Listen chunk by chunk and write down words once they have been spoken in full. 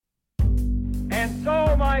And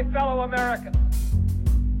so, my fellow Americans,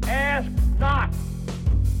 ask not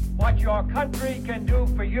what your country can do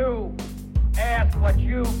for you. Ask what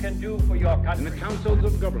you can do for your country. In the councils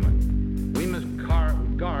of government, we must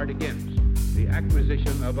guard against the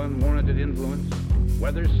acquisition of unwarranted influence,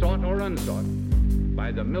 whether sought or unsought,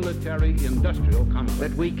 by the military-industrial complex.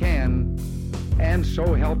 That we can, and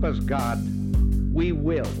so help us God, we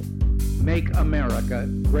will make America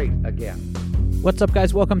great again. What's up,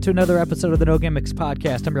 guys? Welcome to another episode of the No Gimmicks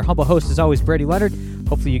podcast. I'm your humble host, as always, Brady Leonard.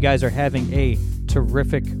 Hopefully you guys are having a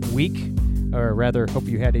terrific week, or rather, hope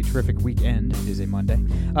you had a terrific weekend. It is a Monday.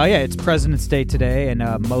 It's President's Day today, and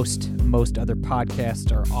most other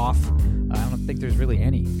podcasts are off. I don't think there's really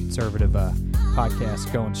any conservative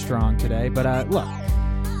podcasts going strong today. But look,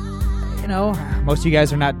 you know, most of you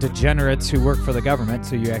guys are not degenerates who work for the government,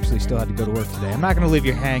 so you actually still had to go to work today. I'm not going to leave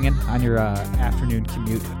you hanging on your afternoon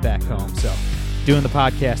commute back home. So doing the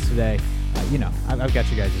podcast today, I've got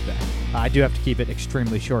you guys' back. I do have to keep it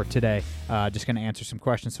extremely short today. Just going to answer some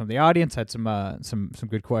questions from the audience. Had some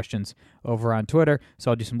good questions over on Twitter, so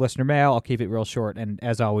I'll do some listener mail. I'll keep it real short, and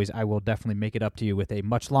as always, I will definitely make it up to you with a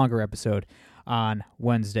much longer episode on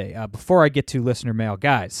Wednesday. Before I get to listener mail,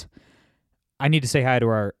 guys, I need to say hi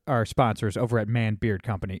to our sponsors over at Man Beard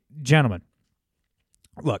Company. Gentlemen,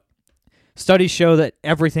 look, studies show that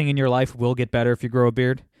everything in your life will get better if you grow a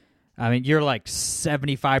beard. I mean, you're like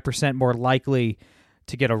 75% more likely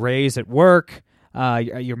to get a raise at work.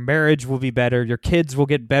 Your marriage will be better. Your kids will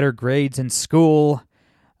get better grades in school.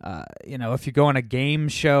 If you go on a game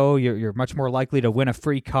show, you're much more likely to win a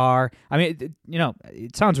free car. I mean,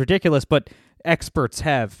 it sounds ridiculous, but experts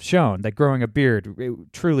have shown that growing a beard it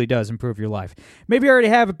truly does improve your life. Maybe you already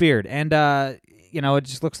have a beard, and it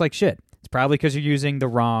just looks like shit. It's probably because you're using the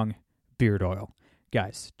wrong beard oil.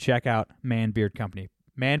 Guys, check out Man Beard Company.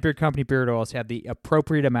 Man Beard Company beard oils have the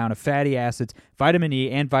appropriate amount of fatty acids, vitamin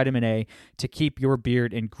E, and vitamin A to keep your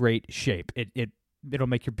beard in great shape. It'll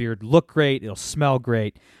make your beard look great. It'll smell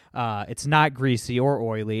great. It's not greasy or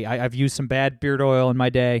oily. I've used some bad beard oil in my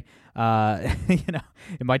day. It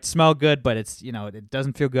might smell good, but it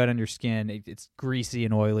doesn't feel good on your skin. It's greasy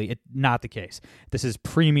and oily. Not the case. This is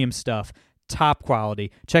premium stuff, top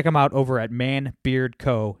quality. Check them out over at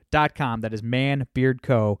manbeardco.com. That is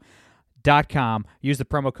manbeardco.com. Use the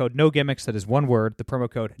promo code No Gimmicks. That is one word. The promo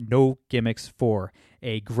code No Gimmicks for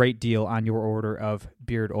a great deal on your order of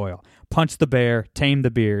beard oil. Punch the bear, tame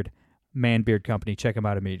the beard. Man Beard Company. Check them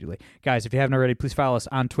out immediately, guys. If you haven't already, please follow us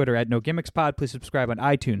on Twitter at No Gimmicks Pod. Please subscribe on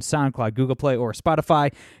iTunes, SoundCloud, Google Play, or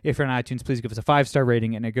Spotify. If you're on iTunes, please give us a 5-star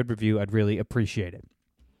rating and a good review. I'd really appreciate it.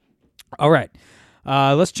 All right.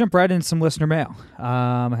 Let's jump right into some listener mail.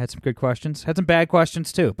 I had some good questions. Had some bad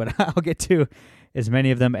questions, too, but I'll get to as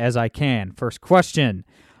many of them as I can. First question,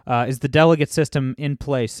 is the delegate system in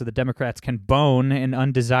place so the Democrats can bone an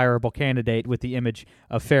undesirable candidate with the image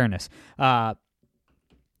of fairness?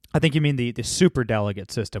 I think you mean the super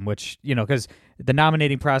delegate system, which, because the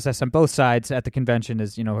nominating process on both sides at the convention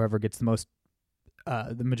is, whoever gets the most,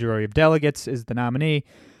 the majority of delegates is the nominee.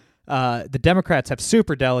 The Democrats have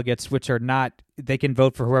super delegates, which are not, they can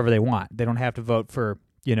vote for whoever they want. They don't have to vote for,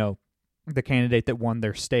 the candidate that won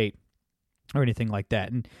their state or anything like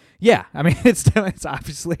that. And yeah, I mean, it's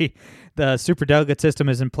obviously the super delegate system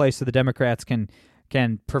is in place so the Democrats can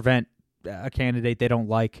prevent a candidate they don't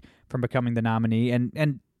like from becoming the nominee.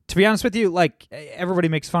 And to be honest with you, like, everybody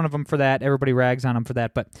makes fun of them for that. Everybody rags on them for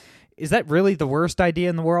that. But is that really the worst idea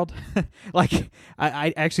in the world? Like,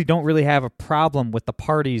 I actually don't really have a problem with the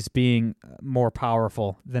parties being more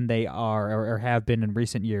powerful than they are or have been in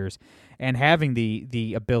recent years, and having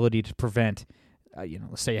the ability to prevent,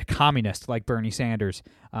 let's say a communist like Bernie Sanders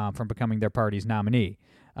from becoming their party's nominee.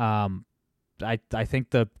 I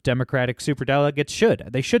think the Democratic superdelegates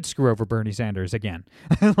should screw over Bernie Sanders again,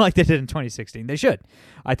 like they did in 2016. They should.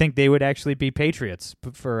 I think they would actually be patriots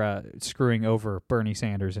for screwing over Bernie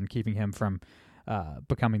Sanders and keeping him from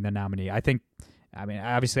becoming the nominee. I think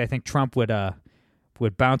Trump would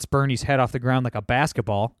bounce Bernie's head off the ground like a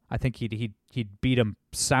basketball. I think he'd beat him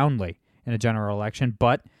soundly in a general election,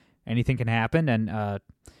 but anything can happen, and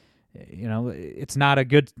it's not a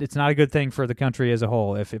good thing for the country as a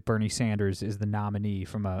whole if Bernie Sanders is the nominee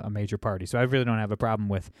from a major party. So I really don't have a problem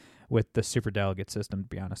with the superdelegate system, to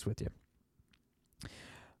be honest with you.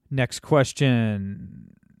 Next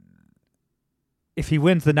question. If he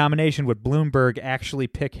wins the nomination, would Bloomberg actually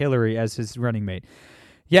pick Hillary as his running mate?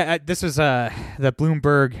 Yeah, this was the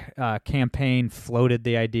Bloomberg campaign floated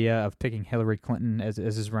the idea of picking Hillary Clinton as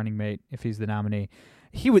his running mate if he's the nominee.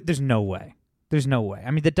 There's no way. There's no way.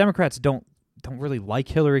 I mean, the Democrats don't really like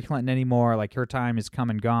Hillary Clinton anymore. Like, her time is come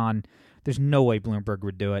and gone. There's no way Bloomberg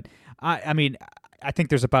would do it. I mean, I think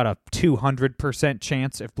there's about a 200%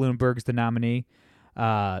 chance if Bloomberg's the nominee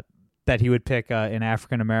that he would pick an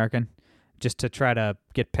African American, just to try to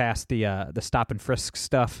get past the stop and frisk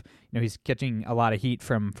stuff. He's catching a lot of heat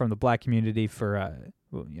from the black community for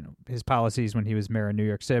his policies when he was mayor of New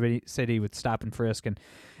York City with stop and frisk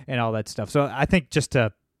and all that stuff. So I think just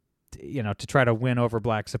to try to win over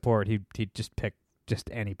black support, he'd just pick just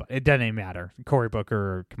anybody. It doesn't even matter, Cory Booker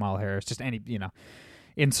or Kamala Harris, just any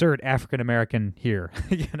insert African American here.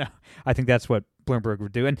 I think that's what Bloomberg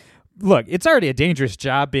would do. And look, it's already a dangerous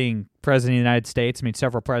job being president of the United States. I mean,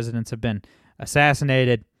 several presidents have been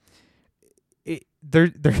assassinated. Can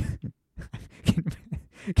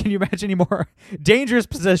you imagine any more dangerous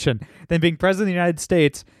position than being president of the United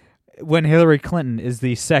States when Hillary Clinton is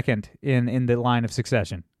the second in the line of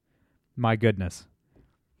succession? My goodness.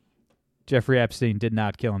 Jeffrey Epstein did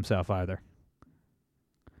not kill himself either.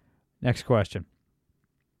 Next question.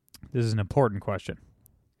 This is an important question.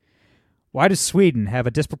 Why does Sweden have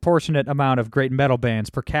a disproportionate amount of great metal bands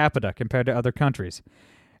per capita compared to other countries?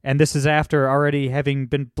 And this is after already having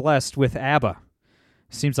been blessed with ABBA.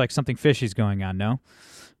 Seems like something fishy's going on, no?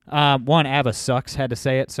 One, ABBA sucks, had to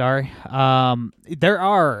say it, sorry. There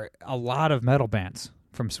are a lot of metal bands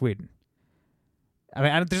from Sweden. I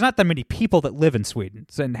mean, there's not that many people that live in Sweden,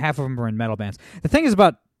 and half of them are in metal bands. The thing is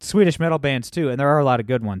about Swedish metal bands, too, and there are a lot of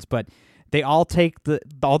good ones, but they all take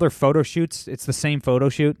all their photo shoots, it's the same photo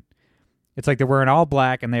shoot. It's like they're wearing all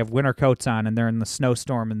black, and they have winter coats on, and they're in the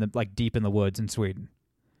snowstorm and deep in the woods in Sweden.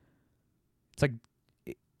 It's like,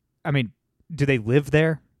 I mean, do they live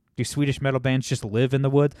there? Do Swedish metal bands just live in the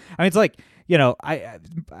woods? I mean, it's like, I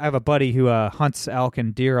have a buddy who hunts elk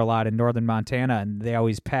and deer a lot in northern Montana, and they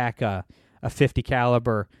always pack a 50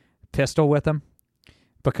 caliber pistol with them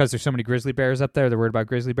because there's so many grizzly bears up there. They're worried about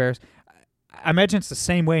grizzly bears. I imagine it's the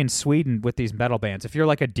same way in Sweden with these metal bands. If you're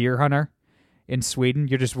like a deer hunter in Sweden,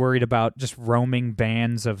 you're just worried about just roaming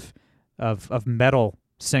bands of metal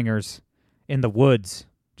singers in the woods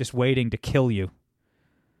just waiting to kill you.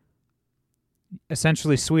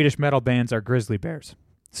 Essentially, Swedish metal bands are grizzly bears.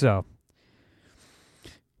 So,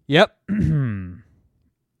 yep.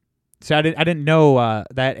 So I didn't know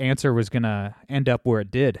that answer was going to end up where it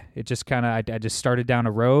did. It just kind of, I just started down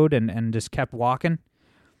a road and just kept walking,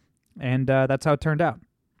 and that's how it turned out.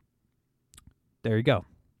 There you go.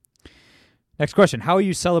 Next question. How are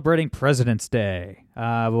you celebrating President's Day?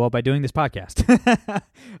 Well, by doing this podcast.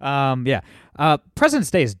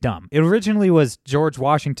 President's Day is dumb. It originally was George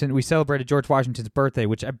Washington. We celebrated George Washington's birthday,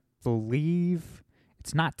 which I believe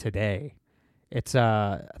it's not today. It's,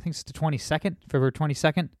 I think it's the 22nd, February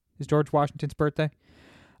 22nd is George Washington's birthday.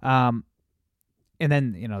 And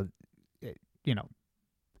then,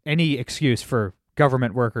 any excuse for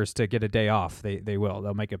government workers to get a day off, they will.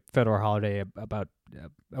 They'll make a federal holiday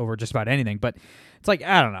over just about anything. But it's like,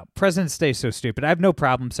 I don't know. President's Day is so stupid. I have no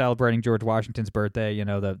problem celebrating George Washington's birthday.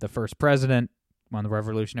 The first president, won the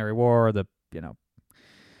Revolutionary War,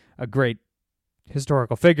 a great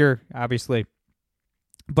historical figure, obviously.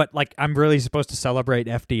 But I'm really supposed to celebrate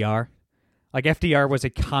FDR. FDR was a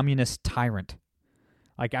communist tyrant.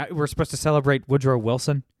 We're supposed to celebrate Woodrow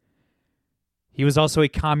Wilson. He was also a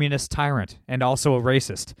communist tyrant and also a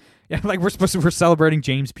racist. Yeah, we're celebrating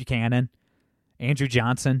James Buchanan, Andrew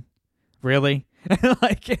Johnson. Really?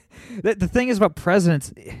 The thing is about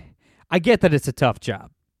presidents, I get that it's a tough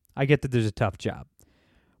job. I get that there's a tough job.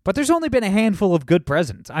 But there's only been a handful of good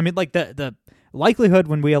presidents. I mean, the likelihood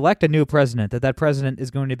when we elect a new president that president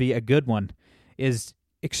is going to be a good one is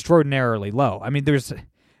extraordinarily low. I mean, there's,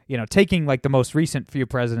 taking the most recent few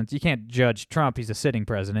presidents, you can't judge Trump. He's a sitting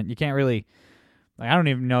president. You can't really, I don't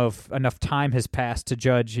even know if enough time has passed to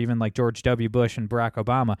judge even George W. Bush and Barack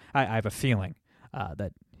Obama. I have a feeling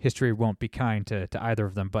that history won't be kind to either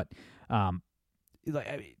of them. But,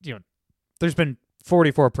 there's been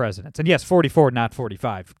 44 presidents. And yes, 44, not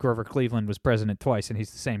 45. Grover Cleveland was president twice, and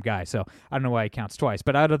he's the same guy. So I don't know why he counts twice.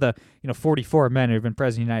 But out of the 44 men who have been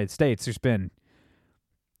president of the United States, there's been,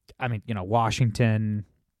 Washington,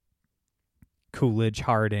 Coolidge,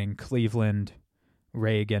 Harding, Cleveland,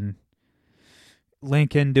 Reagan,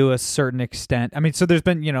 Lincoln to a certain extent. I mean, so there's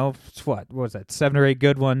been, what was that, 7 or 8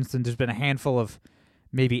 good ones, and there's been a handful of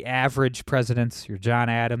maybe average presidents, your John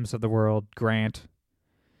Adams of the world, Grant,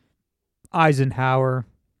 Eisenhower,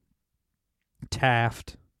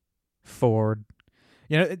 Taft, Ford,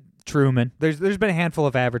 Truman. There's been a handful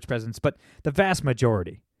of average presidents, but the vast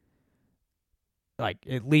majority,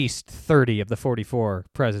 at least 30 of the 44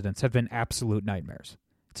 presidents, have been absolute nightmares.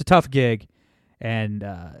 It's a tough gig, and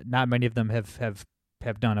not many of them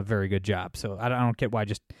have done a very good job. So I don't get why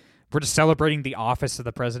just we're just celebrating the office of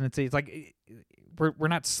the presidency. It's like we're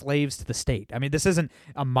not slaves to the state. I mean, this isn't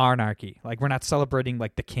a monarchy. Like, we're not celebrating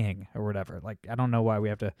like the king or whatever. Like, I don't know why we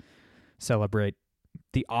have to celebrate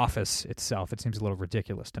the office itself. It seems a little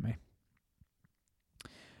ridiculous to me.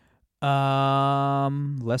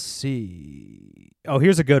 Let's see. Oh,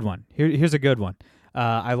 here's a good one. Here's a good one.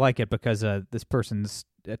 I like it because this person's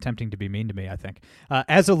attempting to be mean to me, I think.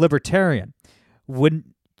 As a libertarian,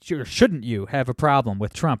 shouldn't you have a problem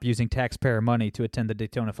with Trump using taxpayer money to attend the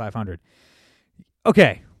Daytona 500?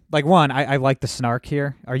 Okay, like, one, I like the snark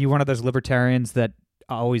here. Are you one of those libertarians that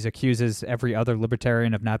always accuses every other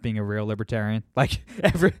libertarian of not being a real libertarian? Like,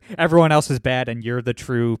 everyone else is bad and you're the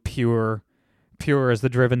true, pure as the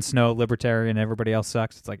driven snow libertarian and everybody else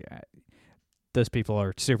sucks? It's like, those people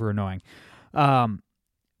are super annoying.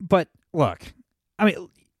 But look, I mean,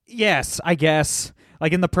 yes, I guess,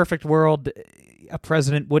 like, in the perfect world, a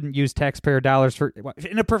president wouldn't use taxpayer dollars for...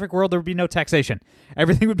 In a perfect world, there would be no taxation.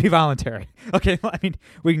 Everything would be voluntary. Okay, well, I mean,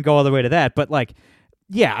 we can go all the way to that, but, like,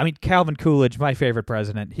 yeah, I mean, Calvin Coolidge, my favorite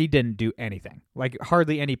president, he didn't do anything. Like,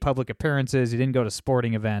 hardly any public appearances. He didn't go to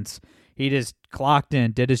sporting events. He just clocked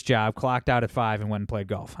in, did his job, clocked out at 5, and went and played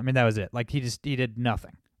golf. I mean, that was it. Like, he did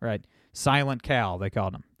nothing, right? Silent Cal, they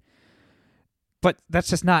called him. But that's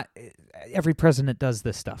just not... Every president does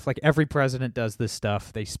this stuff. Like, every president does this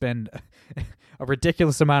stuff. They spend a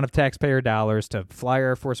ridiculous amount of taxpayer dollars to fly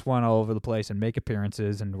Air Force One all over the place and make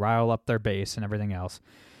appearances and rile up their base and everything else.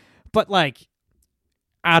 But, like,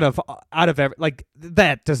 out of every... Like,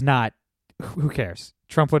 that does not... Who cares?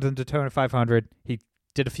 Trump went to the Daytona 500. He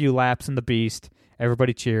did a few laps in the Beast.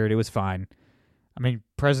 Everybody cheered. It was fine. I mean,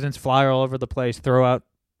 presidents fly all over the place, throw out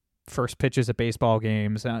first pitches at baseball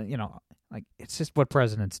games. Like, it's just what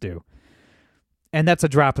presidents do. And that's a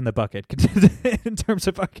drop in the bucket in terms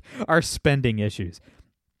of, like, our spending issues.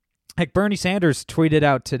 Like, Bernie Sanders tweeted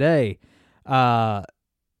out today, how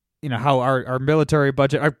our military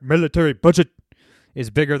budget is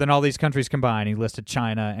bigger than all these countries combined. He listed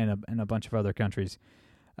China and a bunch of other countries.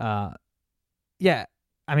 Yeah,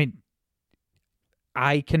 I mean,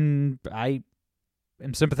 I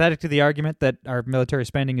am sympathetic to the argument that our military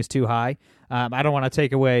spending is too high. I don't want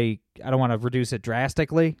to reduce it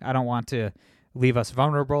drastically. I don't want to leave us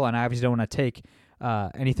vulnerable, and I obviously don't want to take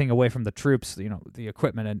anything away from the troops, the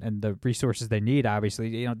equipment and the resources they need.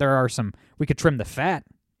 Obviously, there are we could trim the fat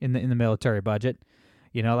in the military budget.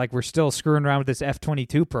 Like, we're still screwing around with this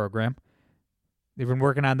F-22 program. They've been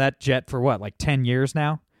working on that jet for what, like 10 years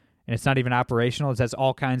now, and it's not even operational. It has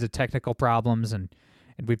all kinds of technical problems, and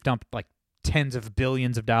we've dumped like tens of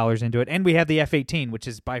billions of dollars into it. And we have the F-18, which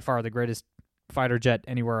is by far the greatest fighter jet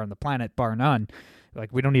anywhere on the planet, bar none.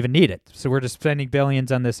 Like, we don't even need it. So we're just spending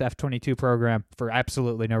billions on this F-22 program for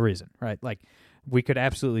absolutely no reason, right? Like, we could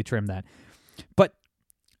absolutely trim that. But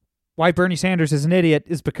why Bernie Sanders is an idiot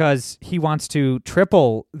is because he wants to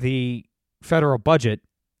triple the federal budget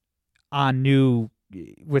with new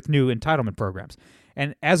entitlement programs.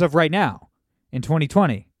 And as of right now, in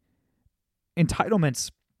 2020,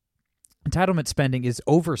 entitlement spending is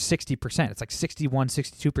over 60%. It's like 61,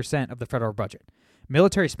 62% of the federal budget.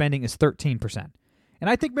 Military spending is 13%. And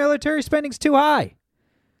I think military spending is too high.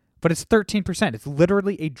 But it's 13%. It's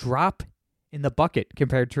literally a drop in the bucket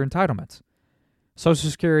compared to entitlements. Social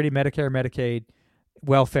Security, Medicare, Medicaid,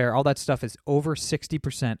 welfare, all that stuff is over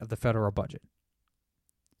 60% of the federal budget.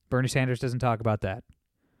 Bernie Sanders doesn't talk about that.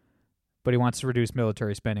 But he wants to reduce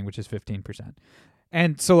military spending, which is 15%.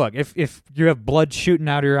 And so, look, if you have blood shooting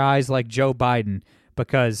out of your eyes like Joe Biden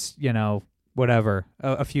because, whatever,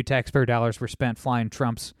 a few taxpayer dollars were spent flying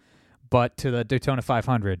Trump's butt to the Daytona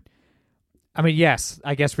 500, I mean, yes,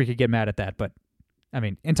 I guess we could get mad at that. But, I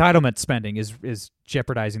mean, entitlement spending is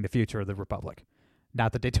jeopardizing the future of the Republic,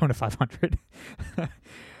 not the Daytona 500. All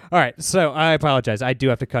right, so I apologize. I do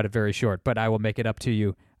have to cut it very short, but I will make it up to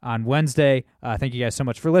you on Wednesday. Thank you guys so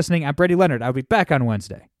much for listening. I'm Brady Leonard. I'll be back on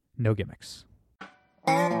Wednesday. No gimmicks.